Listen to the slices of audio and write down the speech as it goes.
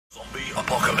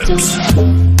apocalypse.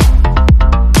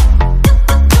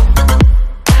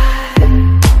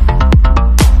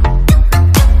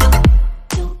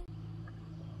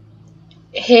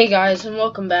 Hey guys, and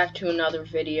welcome back to another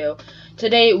video.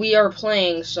 Today we are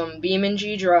playing some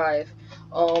Beam.NG Drive.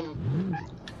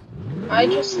 I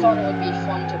just thought it would be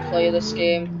fun to play this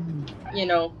game. You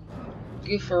know,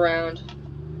 goof around.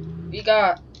 We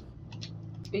got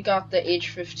the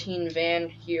H15 van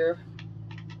here,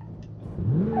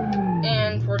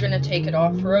 and we're gonna take it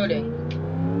off-roading.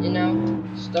 You know,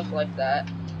 stuff like that.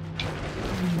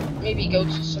 Maybe go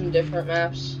to some different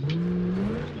maps.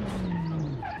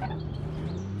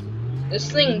 This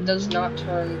thing does not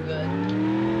turn good.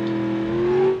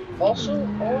 Also,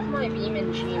 all of my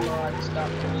Beam.NG mods got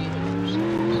deleted for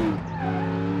some reason.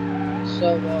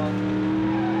 So,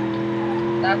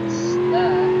 that's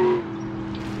that.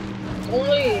 The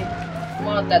only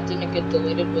mod that didn't get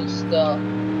deleted was the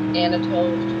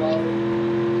Anatole 12.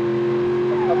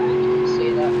 I probably didn't say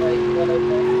that right, but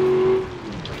okay.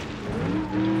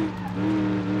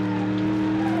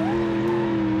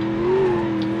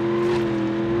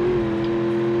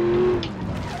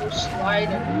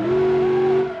 Sliding.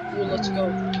 Ooh, let's go.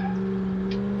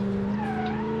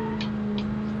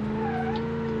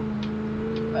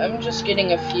 I'm just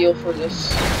getting a feel for this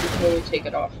before we take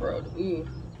it off-road. Ooh.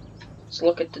 Let's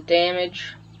look at the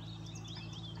damage.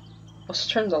 Let's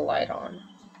turn the light on.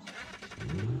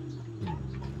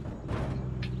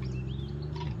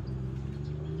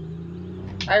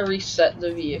 I reset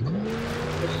the vehicle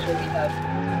just so we have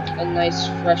a nice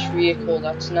fresh vehicle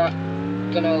that's not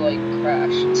gonna like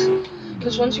crash.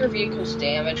 Because once your vehicle's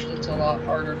damaged, it's a lot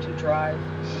harder to drive.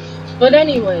 But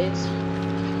anyways,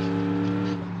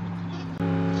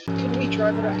 could we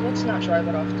drive it off? Let's not drive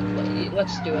it off the cliff.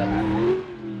 Let's do it.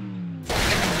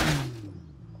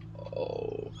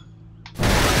 Oh.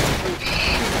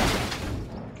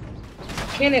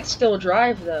 Can it still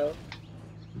drive though?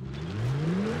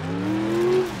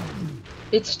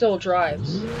 It still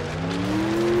drives.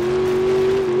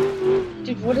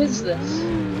 Dude, what is this?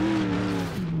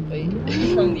 Wait,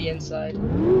 from the inside.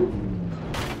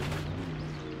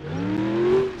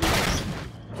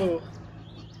 Oh.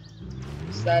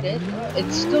 Is that it? Oh,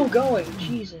 it's still going,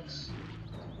 Jesus.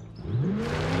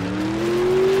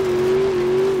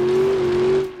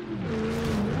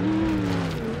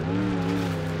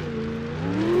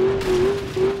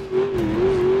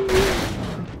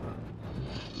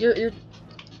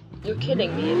 You're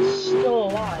kidding me, it's still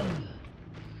alive.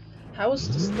 How is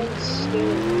this thing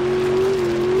still?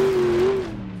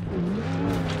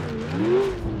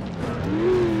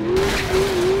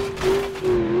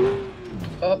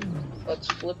 Oh, let's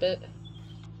flip it.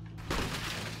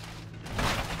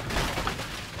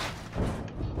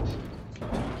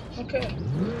 Okay.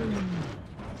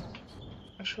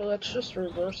 Actually, let's just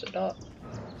reverse it up.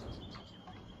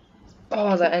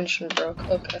 Oh, the engine broke.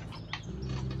 Okay.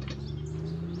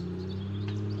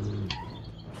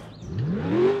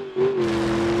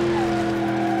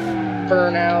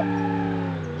 Burnout.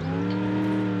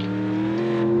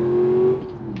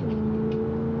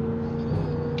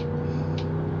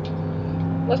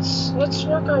 Let's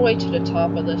work our way to the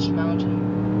top of this mountain.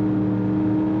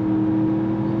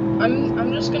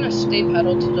 I'm just gonna stay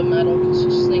pedal to the metal because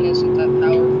this thing isn't that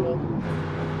powerful.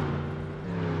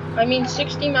 I mean,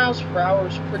 60 miles per hour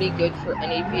is pretty good for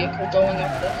any vehicle going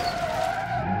up this,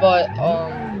 but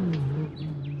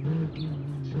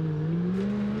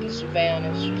this van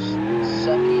is just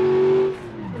sucky.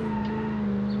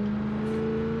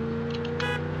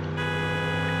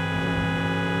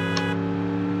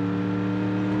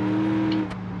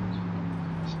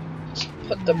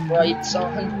 Put the brights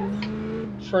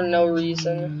on for no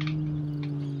reason.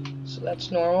 So that's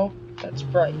normal, that's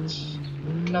brights.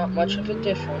 Not much of a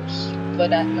difference,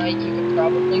 but at night you can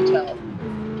probably tell.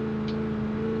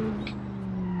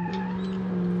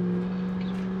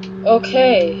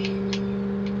 Okay,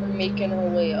 we're making our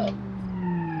way up.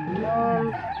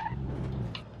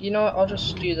 You know what, I'll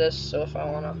just do this, so if I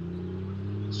wanna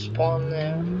spawn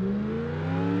there.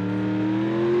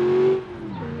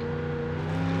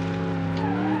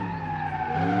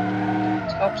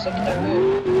 Top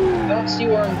secondary. I don't see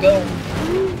where I'm going.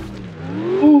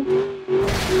 Ooh.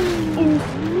 Ooh.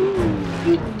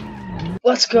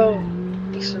 Let's go.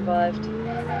 We survived.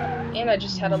 And I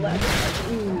just had a left.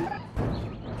 Ooh.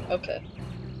 Okay.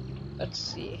 Let's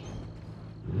see.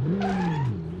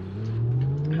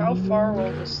 How far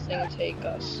will this thing take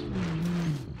us?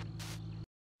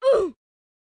 Ooh.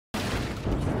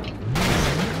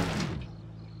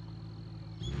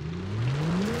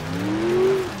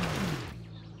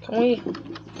 Can we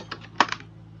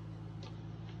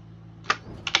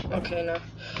Okay, now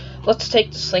let's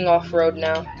take this thing off-road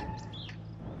now.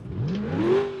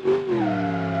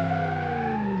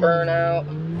 Burnout.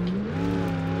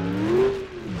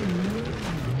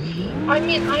 I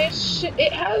mean,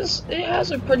 it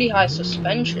has a pretty high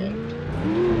suspension,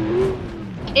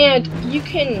 and you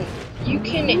can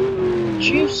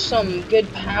juice some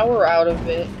good power out of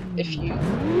it if you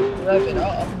rev it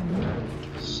up.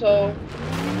 So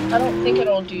I don't think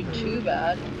it'll do too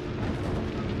bad.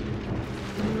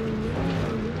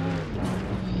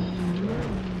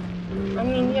 I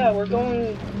mean, yeah, we're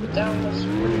going down this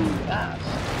pretty fast.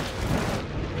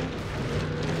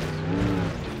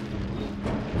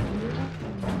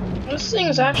 This thing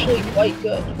is actually quite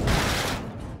good.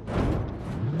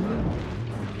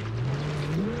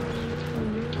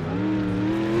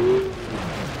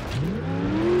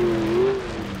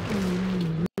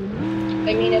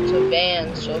 I mean, it's a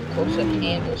van, so of course it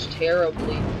handles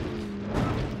terribly.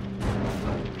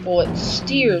 Well, it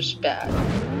steers bad.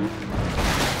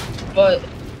 But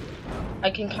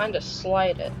I can kind of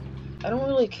slide it. I don't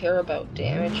really care about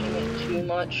damaging it too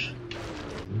much.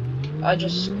 I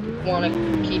just want to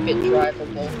keep it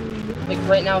drivable. Like,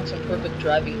 right now it's in perfect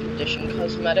driving condition.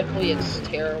 Cosmetically, it's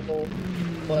terrible.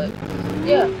 But,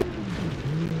 yeah.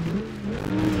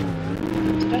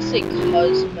 Did I say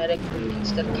cosmetically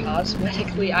instead of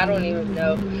cosmetically? I don't even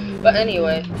know. But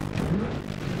anyway,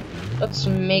 let's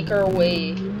make our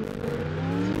way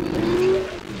through this trail.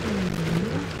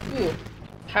 Ooh,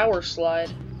 power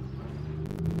slide.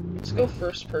 Let's go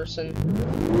first person.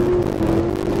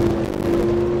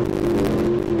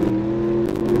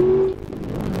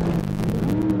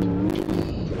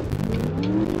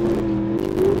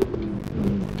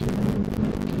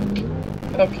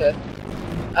 Okay.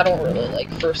 I don't really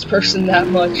like first person that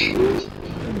much.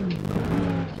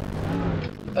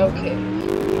 Okay.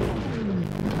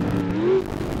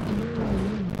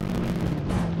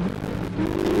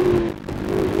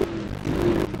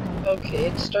 Okay,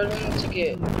 it's starting to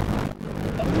get a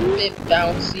bit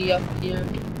bouncy up here.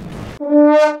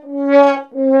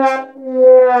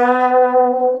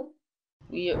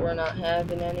 We're not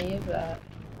having any of that.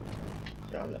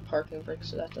 Put on the parking brake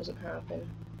so that doesn't happen.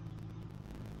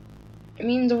 I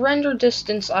mean, the render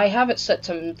distance, I have it set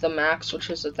to the max,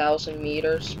 which is 1,000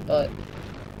 meters, but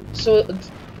so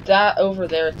that over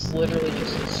there, it's literally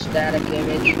just a static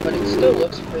image, but it still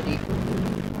looks pretty.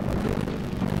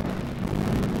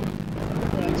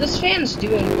 Yeah, this fan's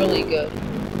doing really good.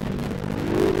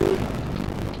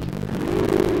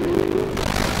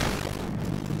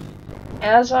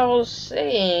 As I was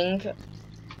saying,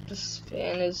 this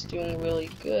fan is doing really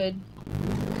good.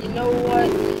 You know what?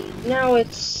 Now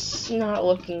it's not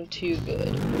looking too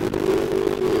good.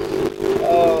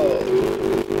 Oh.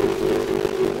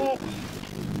 Well,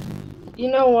 you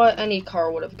know what? Any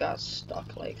car would have got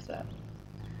stuck like that.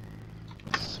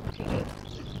 Let's get it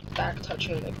back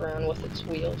touching the ground with its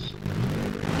wheels.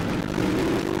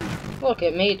 Look,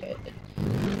 it made it.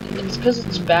 It's because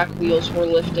its back wheels were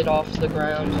lifted off the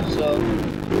ground, so...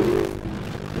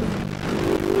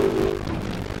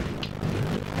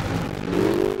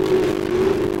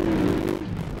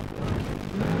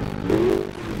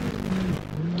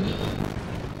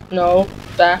 No,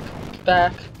 back,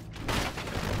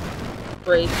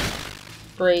 brake,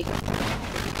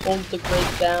 hold the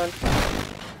brake down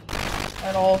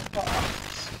at all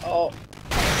costs. Oh.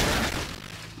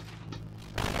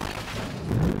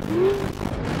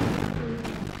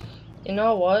 You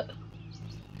know what?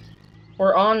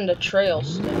 We're on the trail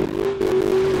still.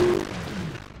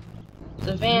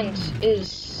 The van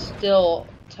is still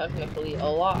technically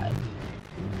alive.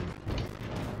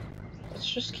 Let's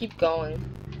just keep going.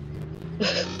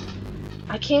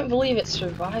 I can't believe it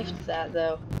survived that,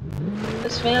 though.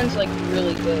 This van's, like,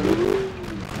 really good.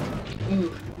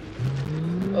 Ooh.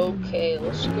 Okay,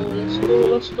 let's go!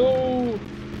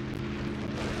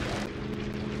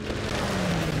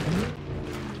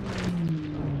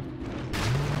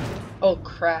 Oh,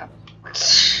 crap.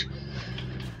 It's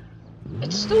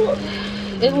still...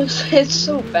 it's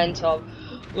so bent up.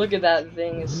 Look at that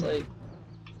thing, it's like...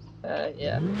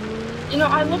 yeah. You know,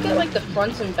 I look at, like, the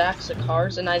fronts and backs of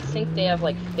cars, and I think they have,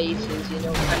 like, faces, you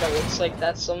know, kind of looks like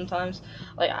that sometimes.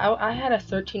 Like, I had a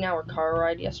 13-hour car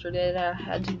ride yesterday that I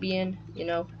had to be in, you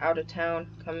know, out of town,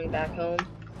 coming back home.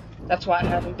 That's why I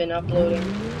haven't been uploading,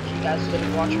 if you guys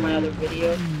didn't watch my other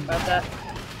video about that.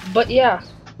 But, yeah.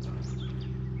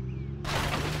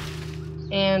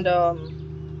 And,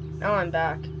 now I'm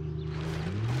back.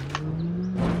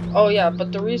 Oh, yeah,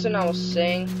 but the reason I was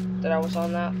saying that I was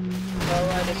on that car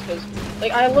ride is because,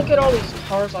 like, I look at all these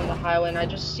cars on the highway and I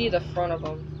just see the front of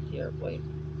them. Here, wait.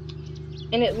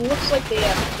 And it looks like they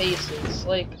have faces.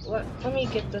 Like, let me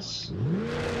get this.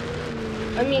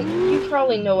 I mean, you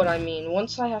probably know what I mean.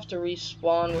 Once I have to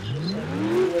respawn, which is like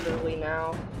literally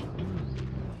now.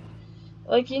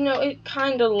 Like, you know, it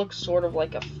kind of looks sort of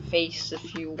like a face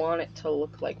if you want it to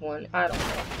look like one. I don't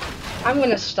know. I'm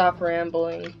gonna stop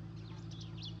rambling.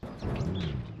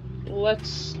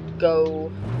 Let's go.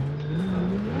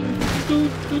 To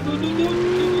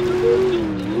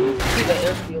the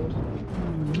airfield.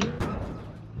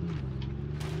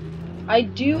 I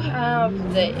do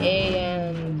have the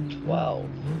AN12,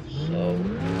 so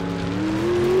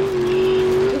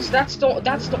because that's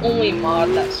the only mod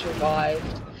that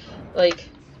survived. Like,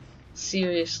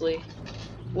 seriously.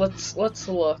 Let's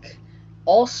look.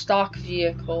 All stock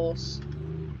vehicles,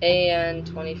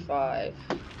 AN25.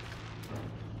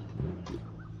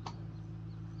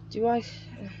 Do I?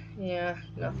 Yeah,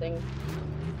 nothing.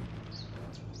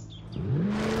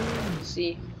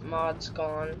 See, mod's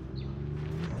gone.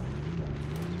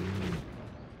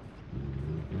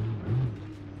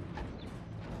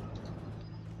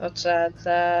 Let's add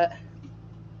that.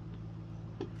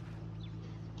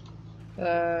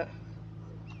 That.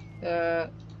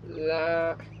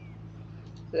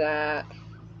 That.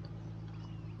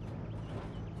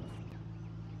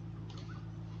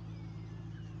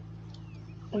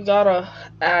 We gotta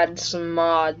add some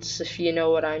mods, if you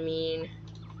know what I mean.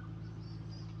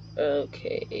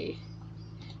 Okay.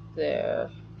 There.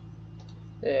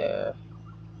 There.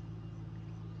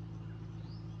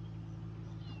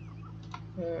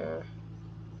 Yeah.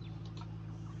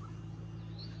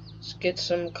 Let's get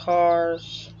some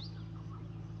cars.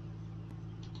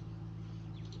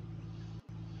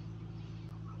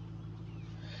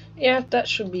 Yeah, that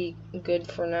should be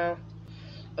good for now.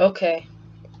 Okay.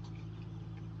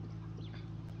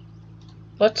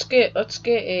 Let's get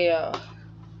a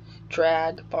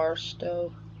drag bar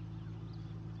stove.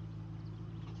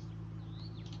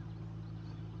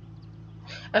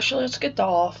 Actually, let's get the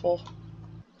awful.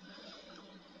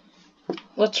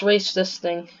 Let's race this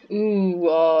thing.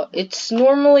 Ooh, it's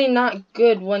normally not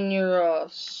good when your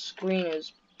screen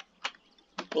is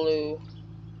blue.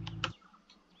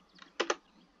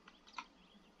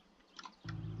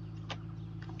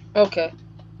 Okay.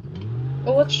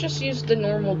 Well, let's just use the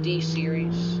normal D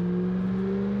series.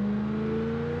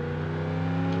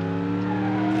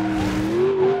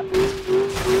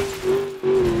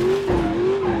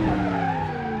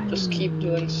 Just keep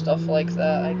doing stuff like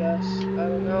that, I guess. I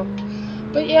don't know.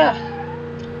 But yeah.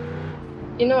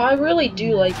 You know, I really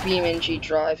do like Beam.NG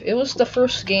Drive. It was the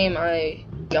first game I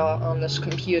got on this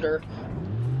computer.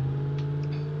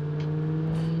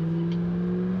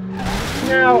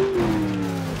 Now,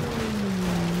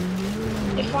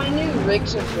 if I knew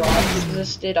rigs or drops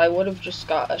existed, I would have just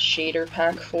got a shader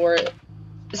pack for it.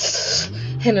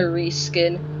 And a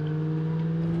reskin.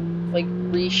 Like,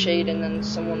 reshade and then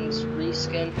someone's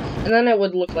reskin. And then it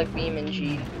would look like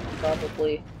Beam.NG,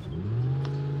 probably.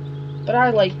 But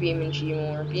I like Beam.NG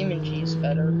more. Beam.NG is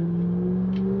better.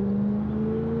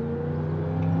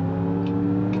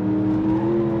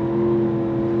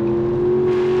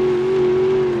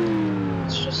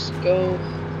 Let's just go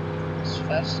as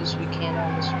fast as we can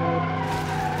on this road.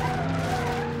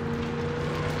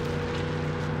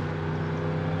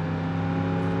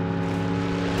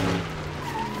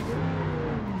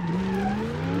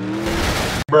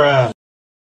 Bruh.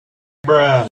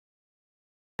 Bruh.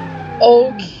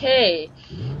 Okay,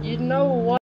 you know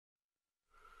what?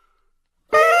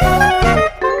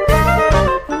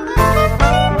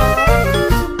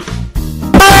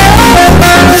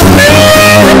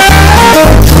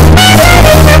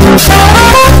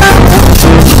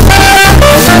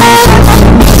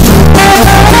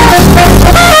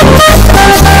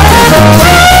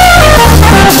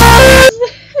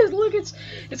 Look,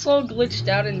 it's all glitched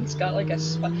out and it's got like a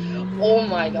oh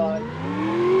my god.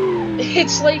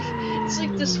 It's like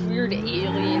this weird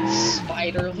alien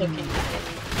spider looking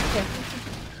thing.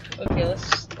 Okay,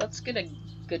 let's get a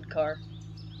good car.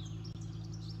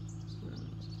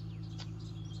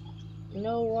 You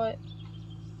know what?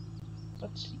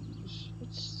 Let's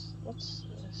use what's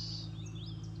this?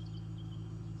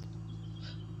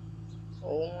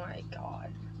 Oh my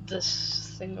god.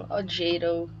 This thing, a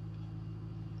Jado.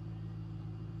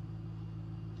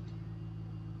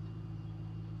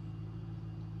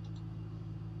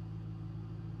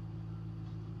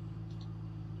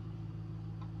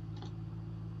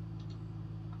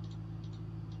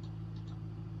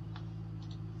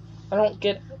 I don't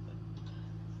get.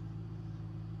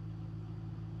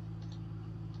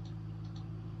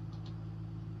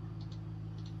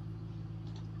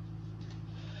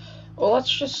 Well,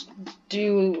 let's just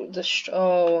do the.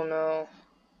 Oh no.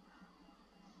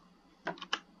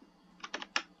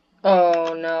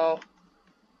 Oh no.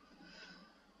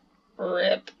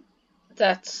 Rip.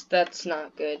 That's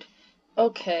not good.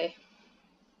 Okay.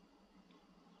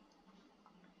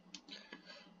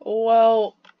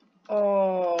 Well,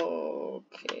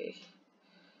 okay.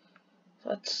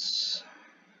 Let's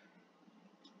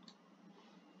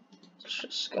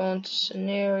just go into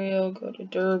scenario, go to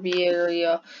derby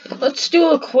area. Let's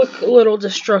do a quick little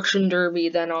destruction derby,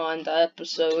 then I'll end the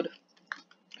episode.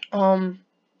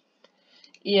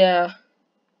 Yeah.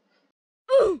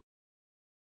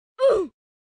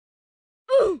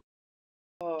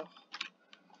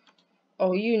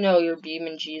 Oh, you know your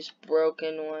Beam.NG's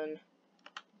broken when...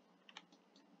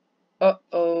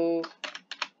 Uh-oh.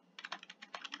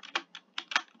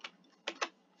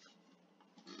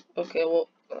 Okay, well,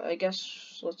 I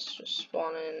guess let's just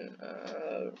spawn in,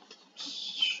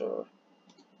 sure.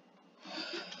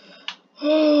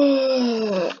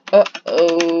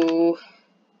 Uh-oh.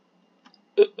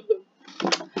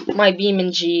 My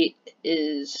Beam.NG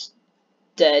is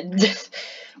dead.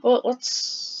 Well, let's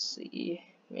see.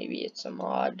 Maybe it's a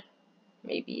mod.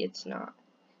 Maybe it's not.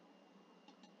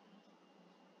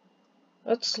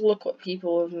 Let's look what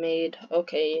people have made.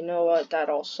 Okay, you know what? That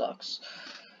all sucks.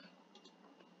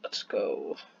 Let's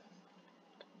go.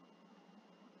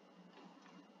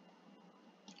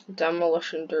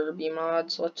 Demolition Derby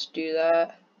mods. Let's do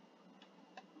that.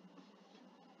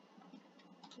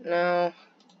 No.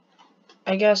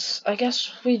 I guess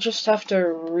we just have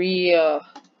to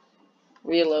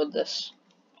reload this.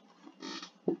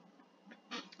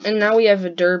 And now we have a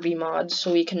derby mod,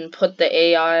 so we can put the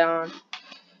AI on.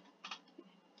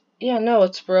 Yeah, no,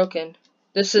 it's broken.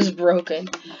 This is broken.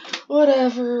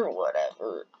 Whatever.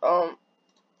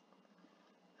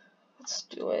 Let's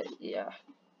do it, yeah.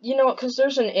 You know what, because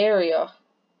there's an area.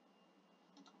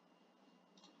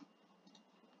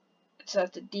 It's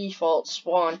at the default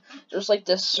spawn. There's like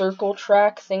this circle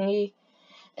track thingy.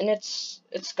 And it's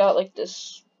got like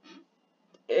this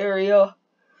area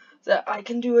that I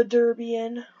can do a derby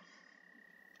in.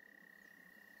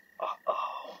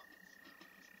 Uh-oh.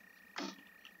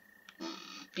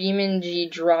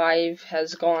 Beam.NG.drive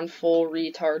has gone full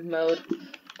retard mode.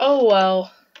 Oh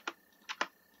well.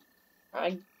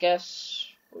 I guess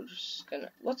we're just gonna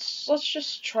let's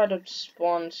just try to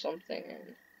spawn something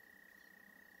in.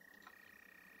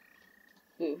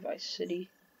 Ooh, Vice City.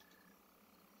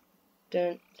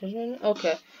 Dun, dun, dun.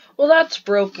 Okay. Well, that's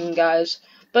broken, guys.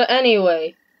 But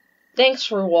anyway, thanks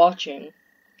for watching.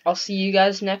 I'll see you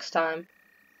guys next time.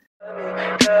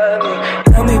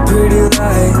 Tell me pretty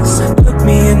lies, look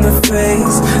me in the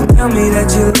face. Tell me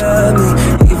that you love me,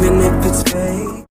 even if it's